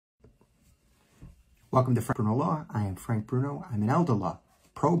Welcome to Frank Bruno Law. I am Frank Bruno. I'm an elder law,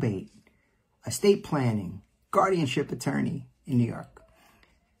 probate, estate planning, guardianship attorney in New York.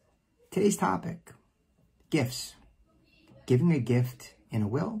 Today's topic, gifts. Giving a gift in a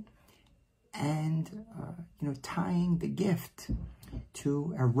will and, tying the gift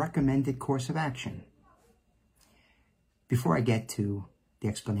to a recommended course of action. Before I get to the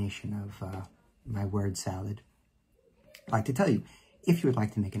explanation of my word salad, I'd like to tell you, if you would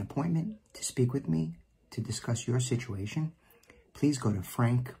like to make an appointment to speak with me to discuss your situation, please go to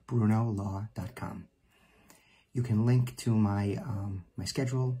frankbrunolaw.com. You can link to my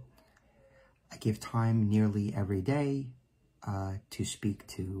schedule. I give time nearly every day to speak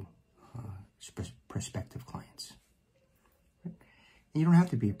to prospective clients. And you don't have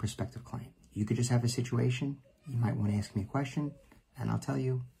to be a prospective client. You could just have a situation. You might want to ask me a question, and I'll tell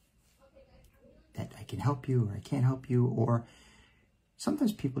you that I can help you or I can't help you, or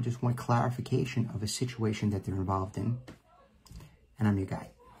sometimes people just want clarification of a situation that they're involved in, and I'm your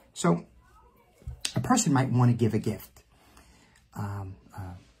guy. So a person might want to give a gift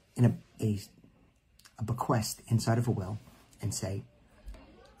in a bequest inside of a will and say,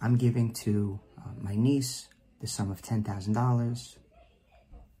 I'm giving to my niece the sum of $10,000.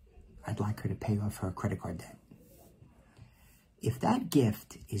 I'd like her to pay off her credit card debt. If that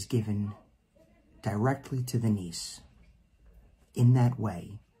gift is given directly to the niece in that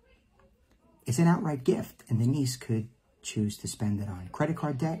way, it's an outright gift, and the niece could choose to spend it on credit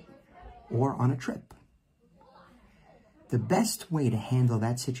card debt or on a trip. The best way to handle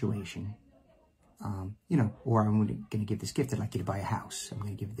that situation, or I'm going to give this gift, I'd like you to buy a house. I'm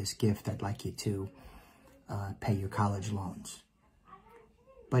going to give this gift, I'd like you to pay your college loans.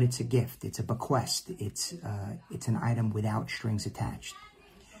 But it's a gift, it's a bequest, it's an item without strings attached.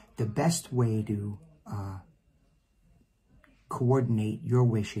 The best way to coordinate your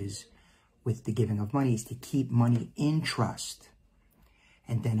wishes with the giving of money is to keep money in trust.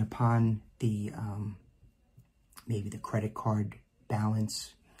 And then upon the, maybe the credit card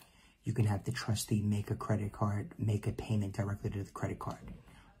balance, you can have the trustee make a payment directly to the credit card,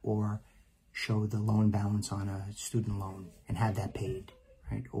 or show the loan balance on a student loan and have that paid,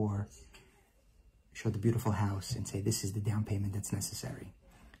 right? Or show the beautiful house and say, this is the down payment that's necessary.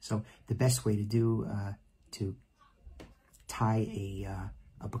 So the best way to do, to tie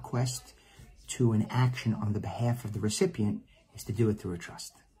a bequest to an action on the behalf of the recipient is to do it through a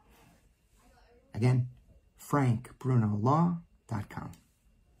trust. Again, frankbrunolaw.com.